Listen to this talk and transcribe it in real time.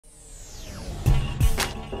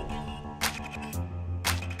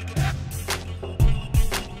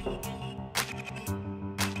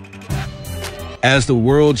As the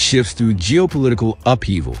world shifts through geopolitical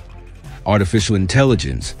upheaval, artificial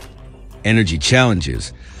intelligence, energy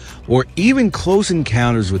challenges, or even close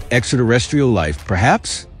encounters with extraterrestrial life,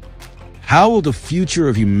 perhaps? How will the future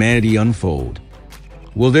of humanity unfold?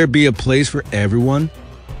 Will there be a place for everyone?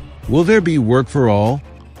 Will there be work for all?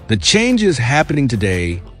 The changes happening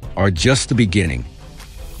today are just the beginning.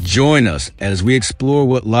 Join us as we explore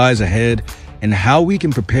what lies ahead and how we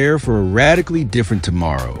can prepare for a radically different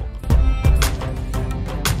tomorrow.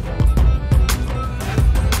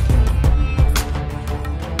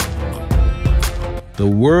 The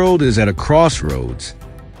world is at a crossroads.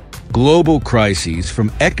 Global crises,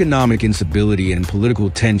 from economic instability and political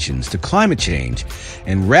tensions to climate change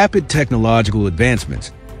and rapid technological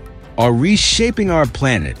advancements, are reshaping our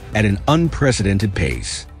planet at an unprecedented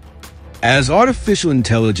pace. As artificial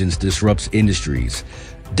intelligence disrupts industries,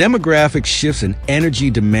 demographic shifts and energy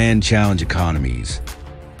demand challenge economies,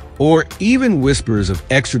 or even whispers of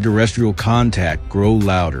extraterrestrial contact grow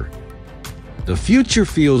louder, the future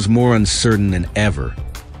feels more uncertain than ever.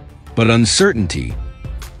 But uncertainty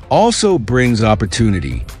also brings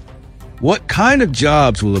opportunity. What kind of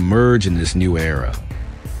jobs will emerge in this new era?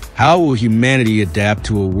 How will humanity adapt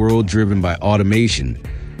to a world driven by automation,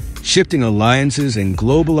 shifting alliances, and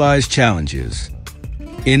globalized challenges?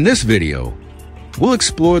 In this video, we'll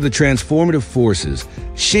explore the transformative forces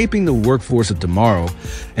shaping the workforce of tomorrow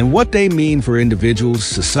and what they mean for individuals,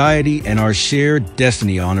 society, and our shared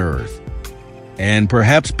destiny on Earth, and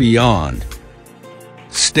perhaps beyond.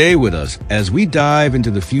 Stay with us as we dive into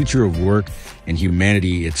the future of work and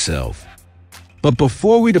humanity itself. But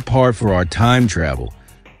before we depart for our time travel,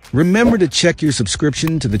 remember to check your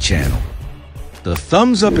subscription to the channel, the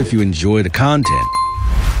thumbs up if you enjoy the content,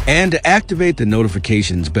 and to activate the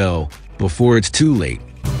notifications bell before it's too late.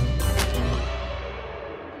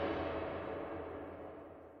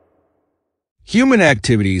 Human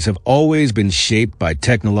activities have always been shaped by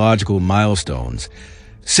technological milestones,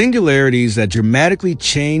 singularities that dramatically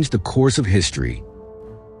changed the course of history.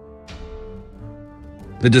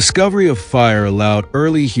 The discovery of fire allowed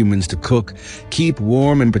early humans to cook, keep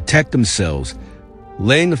warm, and protect themselves,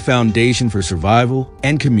 laying the foundation for survival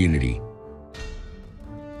and community.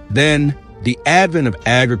 Then, the advent of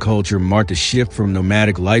agriculture marked a shift from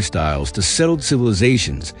nomadic lifestyles to settled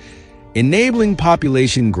civilizations, enabling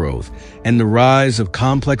population growth and the rise of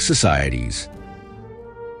complex societies.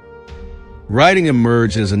 Writing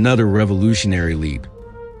emerged as another revolutionary leap,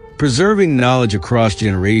 preserving knowledge across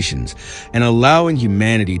generations and allowing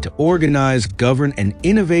humanity to organize, govern, and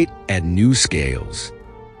innovate at new scales.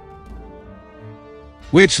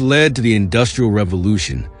 Which led to the Industrial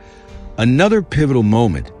Revolution, another pivotal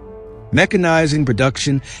moment, mechanizing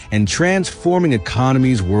production and transforming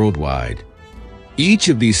economies worldwide. Each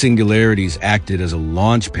of these singularities acted as a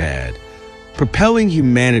launch pad, propelling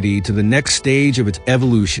humanity to the next stage of its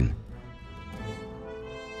evolution.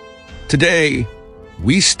 Today,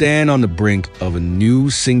 we stand on the brink of a new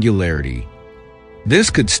singularity. This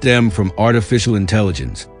could stem from artificial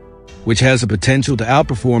intelligence, which has the potential to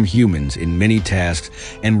outperform humans in many tasks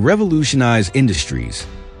and revolutionize industries.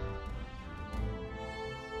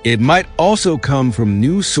 It might also come from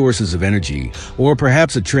new sources of energy, or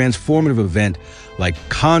perhaps a transformative event like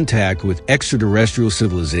contact with extraterrestrial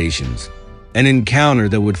civilizations, an encounter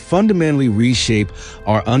that would fundamentally reshape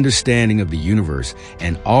our understanding of the universe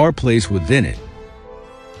and our place within it.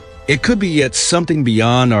 It could be yet something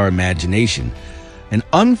beyond our imagination, an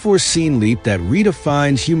unforeseen leap that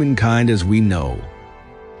redefines humankind as we know.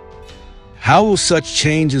 How will such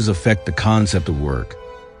changes affect the concept of work?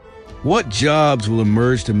 What jobs will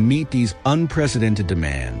emerge to meet these unprecedented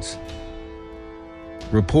demands?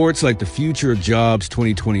 Reports like the Future of Jobs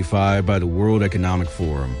 2025 by the World Economic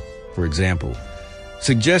Forum, for example,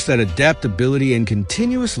 suggest that adaptability and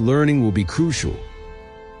continuous learning will be crucial.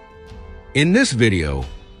 In this video,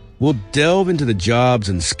 we'll delve into the jobs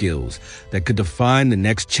and skills that could define the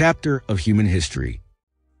next chapter of human history.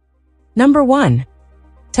 Number 1.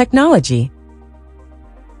 Technology.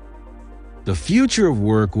 The future of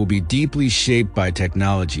work will be deeply shaped by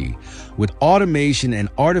technology, with automation and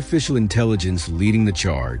artificial intelligence leading the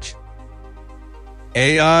charge.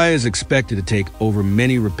 AI is expected to take over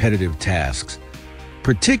many repetitive tasks,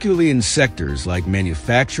 particularly in sectors like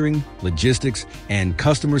manufacturing, logistics, and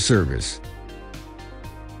customer service.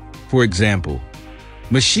 For example,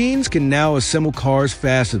 machines can now assemble cars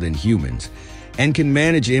faster than humans and can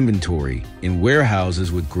manage inventory in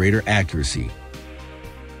warehouses with greater accuracy.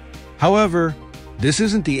 However, this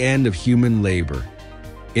isn't the end of human labor.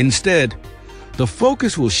 Instead, the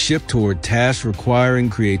focus will shift toward tasks requiring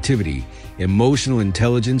creativity, emotional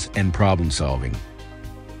intelligence, and problem solving.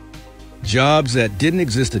 Jobs that didn't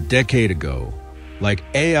exist a decade ago, like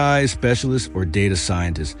AI specialists or data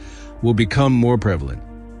scientists, will become more prevalent.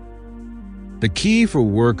 The key for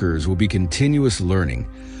workers will be continuous learning,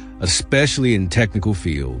 especially in technical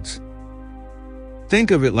fields.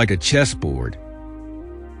 Think of it like a chessboard.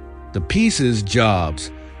 The pieces,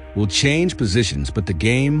 jobs, will change positions, but the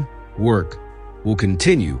game, work, will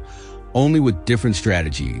continue, only with different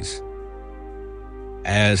strategies.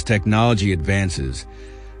 As technology advances,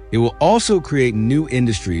 it will also create new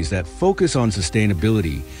industries that focus on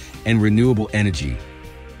sustainability and renewable energy,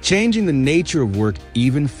 changing the nature of work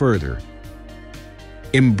even further.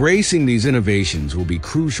 Embracing these innovations will be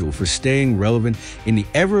crucial for staying relevant in the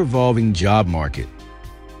ever-evolving job market.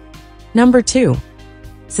 Number 2.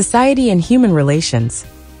 Society and human relations.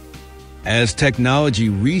 As technology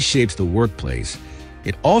reshapes the workplace,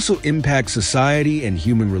 it also impacts society and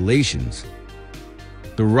human relations.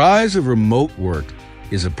 The rise of remote work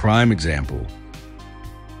is a prime example.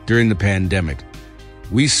 During the pandemic,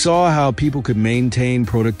 we saw how people could maintain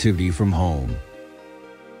productivity from home.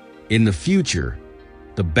 In the future,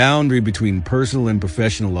 the boundary between personal and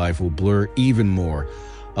professional life will blur even more,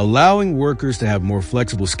 allowing workers to have more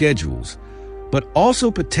flexible schedules, but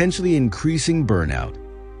also potentially increasing burnout.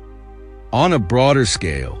 On a broader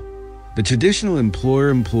scale, the traditional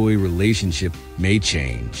employer-employee relationship may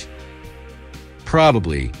change.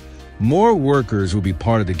 Probably, more workers will be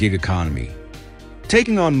part of the gig economy,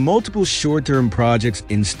 taking on multiple short-term projects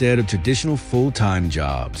instead of traditional full-time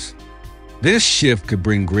jobs. This shift could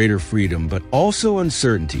bring greater freedom, but also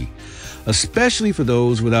uncertainty, especially for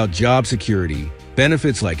those without job security,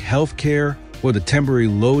 benefits like healthcare, or the temporary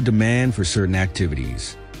low demand for certain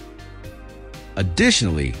activities.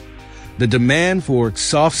 Additionally, the demand for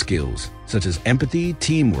soft skills, such as empathy,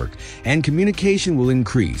 teamwork, and communication will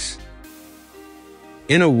increase.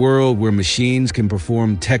 In a world where machines can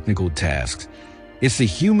perform technical tasks, it's the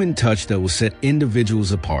human touch that will set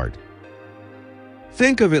individuals apart.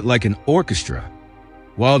 Think of it like an orchestra.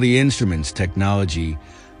 While the instruments, technology,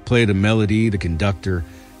 play the melody, the conductor,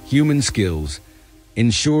 human skills,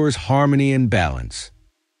 ensures harmony and balance.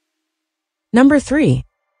 Number 3.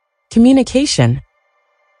 Communication.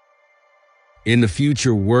 In the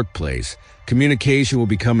future workplace, communication will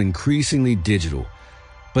become increasingly digital,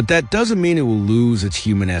 but that doesn't mean it will lose its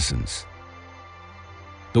human essence.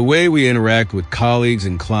 The way we interact with colleagues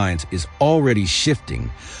and clients is already shifting,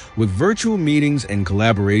 with virtual meetings and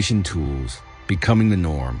collaboration tools becoming the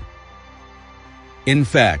norm. In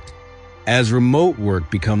fact, as remote work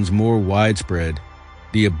becomes more widespread,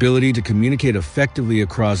 the ability to communicate effectively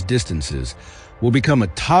across distances will become a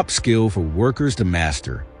top skill for workers to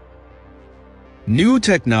master. New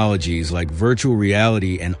technologies like virtual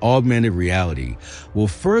reality and augmented reality will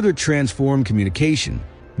further transform communication,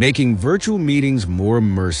 making virtual meetings more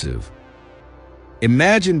immersive.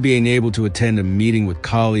 Imagine being able to attend a meeting with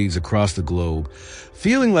colleagues across the globe,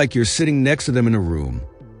 feeling like you're sitting next to them in a room.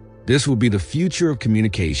 This will be the future of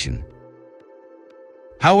communication.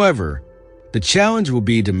 However, the challenge will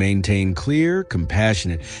be to maintain clear,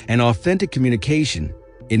 compassionate, and authentic communication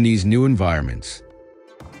in these new environments.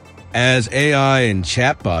 As AI and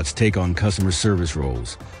chatbots take on customer service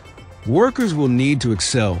roles, workers will need to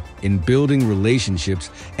excel in building relationships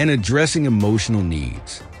and addressing emotional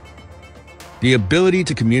needs. The ability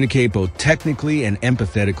to communicate both technically and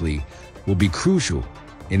empathetically will be crucial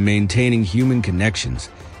in maintaining human connections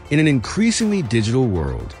in an increasingly digital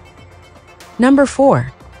world. Number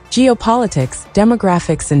 4. Geopolitics,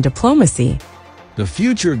 demographics, and diplomacy. The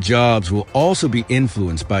future of jobs will also be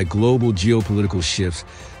influenced by global geopolitical shifts,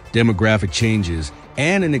 demographic changes,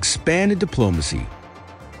 and an expanded diplomacy.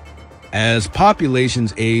 As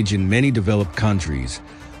populations age in many developed countries,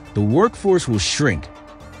 the workforce will shrink,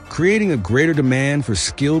 creating a greater demand for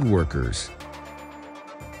skilled workers.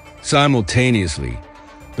 Simultaneously,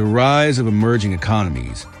 the rise of emerging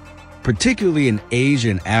economies, particularly in Asia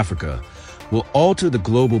and Africa, will alter the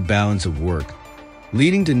global balance of work,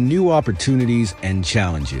 leading to new opportunities and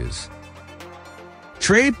challenges.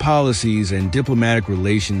 Trade policies and diplomatic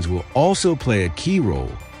relations will also play a key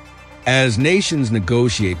role. As nations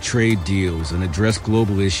negotiate trade deals and address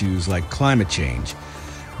global issues like climate change,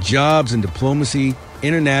 jobs and diplomacy,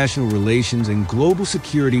 international relations, and global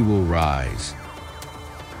security will rise.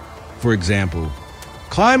 For example,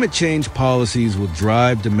 climate change policies will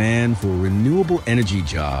drive demand for renewable energy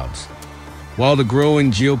jobs, while the growing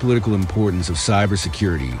geopolitical importance of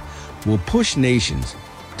cybersecurity will push nations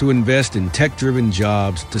to invest in tech-driven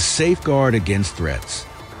jobs to safeguard against threats.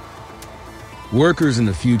 Workers in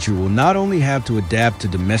the future will not only have to adapt to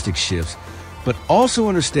domestic shifts, but also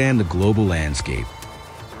understand the global landscape.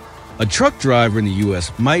 A truck driver in the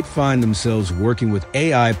U.S. might find themselves working with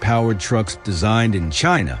AI-powered trucks designed in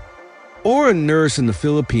China, or a nurse in the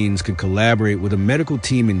Philippines could collaborate with a medical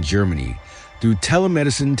team in Germany through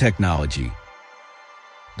telemedicine technology.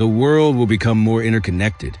 The world will become more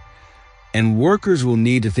interconnected, and workers will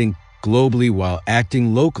need to think globally while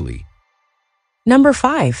acting locally. Number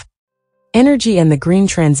 5. Energy and the green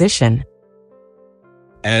transition.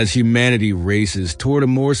 As humanity races toward a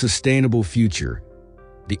more sustainable future,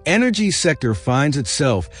 the energy sector finds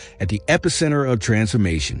itself at the epicenter of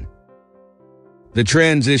transformation. The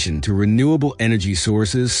transition to renewable energy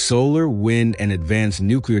sources, solar, wind, and advanced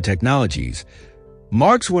nuclear technologies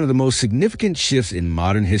marks one of the most significant shifts in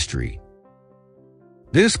modern history.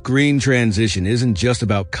 This green transition isn't just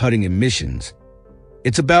about cutting emissions.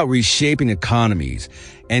 It's about reshaping economies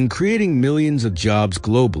and creating millions of jobs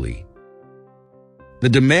globally. The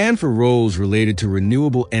demand for roles related to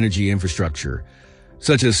renewable energy infrastructure,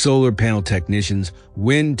 such as solar panel technicians,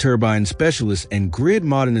 wind turbine specialists, and grid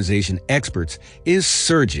modernization experts, is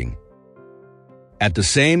surging. At the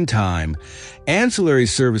same time, ancillary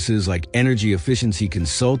services like energy efficiency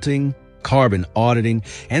consulting, carbon auditing,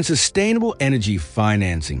 and sustainable energy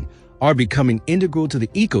financing are becoming integral to the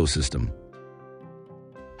ecosystem.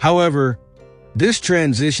 However, this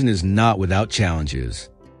transition is not without challenges.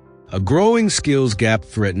 A growing skills gap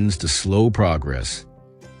threatens to slow progress.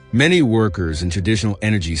 Many workers in traditional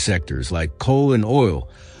energy sectors like coal and oil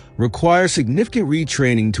require significant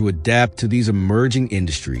retraining to adapt to these emerging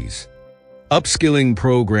industries. Upskilling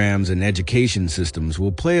programs and education systems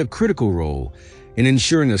will play a critical role in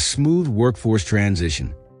ensuring a smooth workforce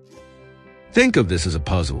transition. Think of this as a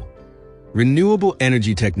puzzle. Renewable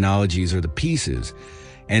energy technologies are the pieces,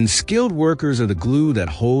 and skilled workers are the glue that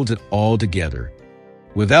holds it all together.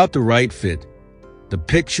 Without the right fit, the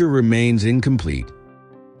picture remains incomplete.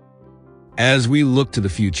 As we look to the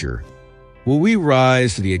future, will we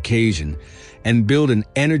rise to the occasion and build an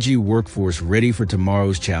energy workforce ready for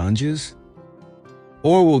tomorrow's challenges?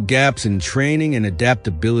 Or will gaps in training and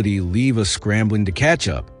adaptability leave us scrambling to catch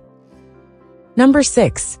up? Number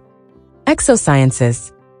 6.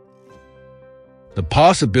 Exo-Sciences. The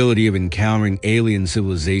possibility of encountering alien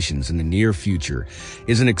civilizations in the near future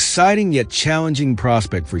is an exciting yet challenging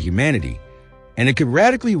prospect for humanity, and it could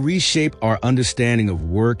radically reshape our understanding of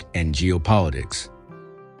work and geopolitics.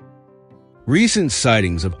 Recent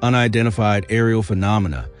sightings of unidentified aerial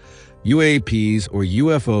phenomena, UAPs or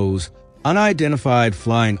UFOs, unidentified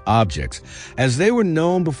flying objects, as they were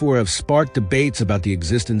known before, have sparked debates about the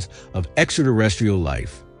existence of extraterrestrial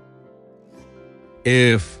life.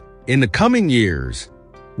 If, in the coming years,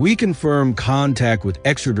 we confirm contact with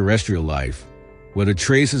extraterrestrial life, whether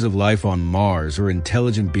traces of life on Mars or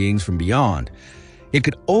intelligent beings from beyond, it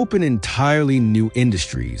could open entirely new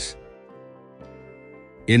industries.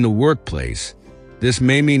 In the workplace, this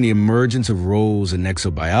may mean the emergence of roles in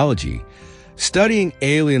exobiology, studying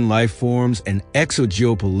alien life forms, and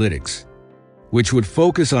exogeopolitics, which would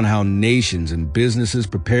focus on how nations and businesses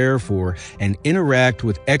prepare for and interact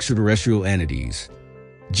with extraterrestrial entities.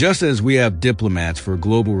 Just as we have diplomats for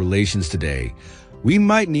global relations today, we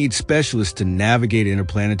might need specialists to navigate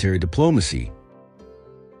interplanetary diplomacy.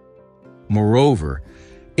 Moreover,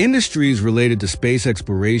 industries related to space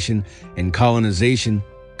exploration and colonization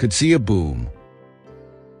could see a boom.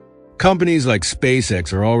 Companies like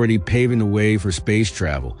SpaceX are already paving the way for space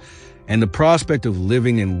travel, and the prospect of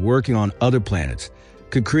living and working on other planets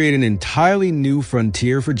could create an entirely new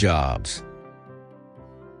frontier for jobs.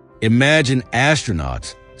 Imagine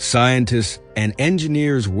astronauts, scientists, and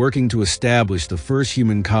engineers working to establish the first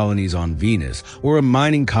human colonies on Venus or a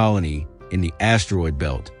mining colony in the asteroid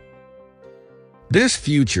belt. This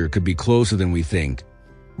future could be closer than we think,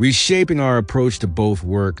 reshaping our approach to both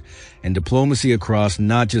work and diplomacy across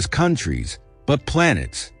not just countries, but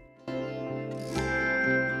planets.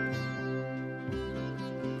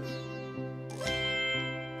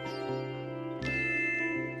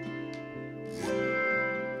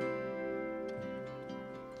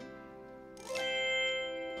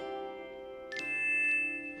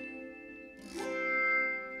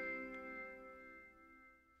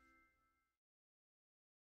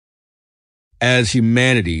 As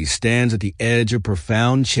humanity stands at the edge of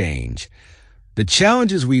profound change, the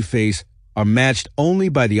challenges we face are matched only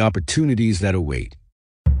by the opportunities that await.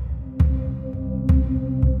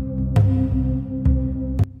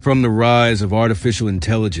 From the rise of artificial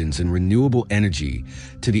intelligence and renewable energy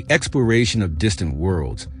to the exploration of distant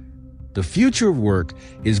worlds, the future of work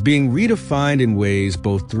is being redefined in ways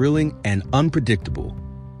both thrilling and unpredictable.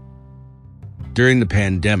 During the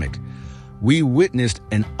pandemic, we witnessed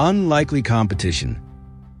an unlikely competition.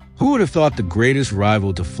 Who would have thought the greatest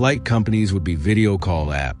rival to flight companies would be video call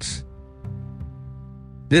apps?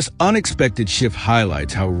 This unexpected shift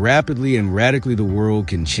highlights how rapidly and radically the world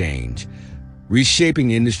can change,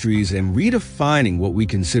 reshaping industries and redefining what we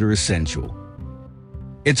consider essential.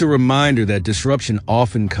 It's a reminder that disruption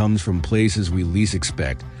often comes from places we least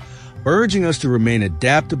expect, urging us to remain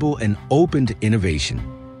adaptable and open to innovation.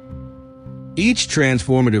 Each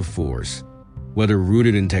transformative force, whether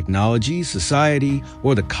rooted in technology, society,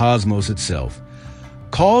 or the cosmos itself,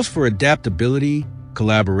 calls for adaptability,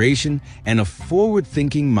 collaboration, and a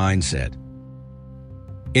forward-thinking mindset.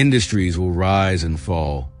 Industries will rise and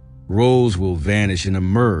fall, roles will vanish and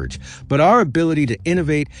emerge, but our ability to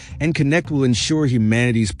innovate and connect will ensure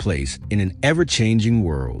humanity's place in an ever-changing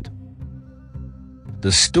world.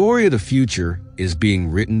 The story of the future is being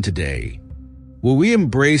written today. Will we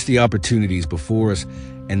embrace the opportunities before us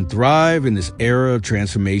and thrive in this era of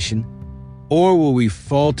transformation? Or will we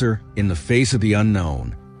falter in the face of the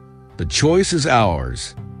unknown? The choice is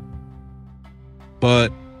ours. But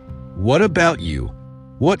what about you?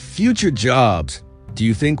 What future jobs do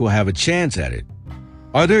you think will have a chance at it?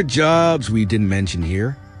 Are there jobs we didn't mention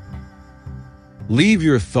here? Leave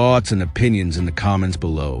your thoughts and opinions in the comments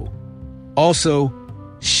below. Also,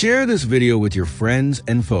 share this video with your friends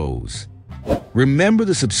and foes. Remember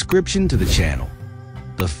the subscription to the channel,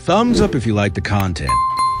 the thumbs up if you like the content,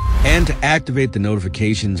 and to activate the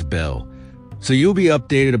notifications bell so you'll be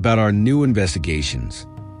updated about our new investigations.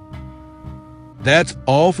 That's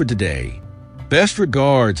all for today. Best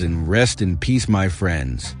regards and rest in peace, my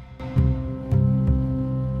friends.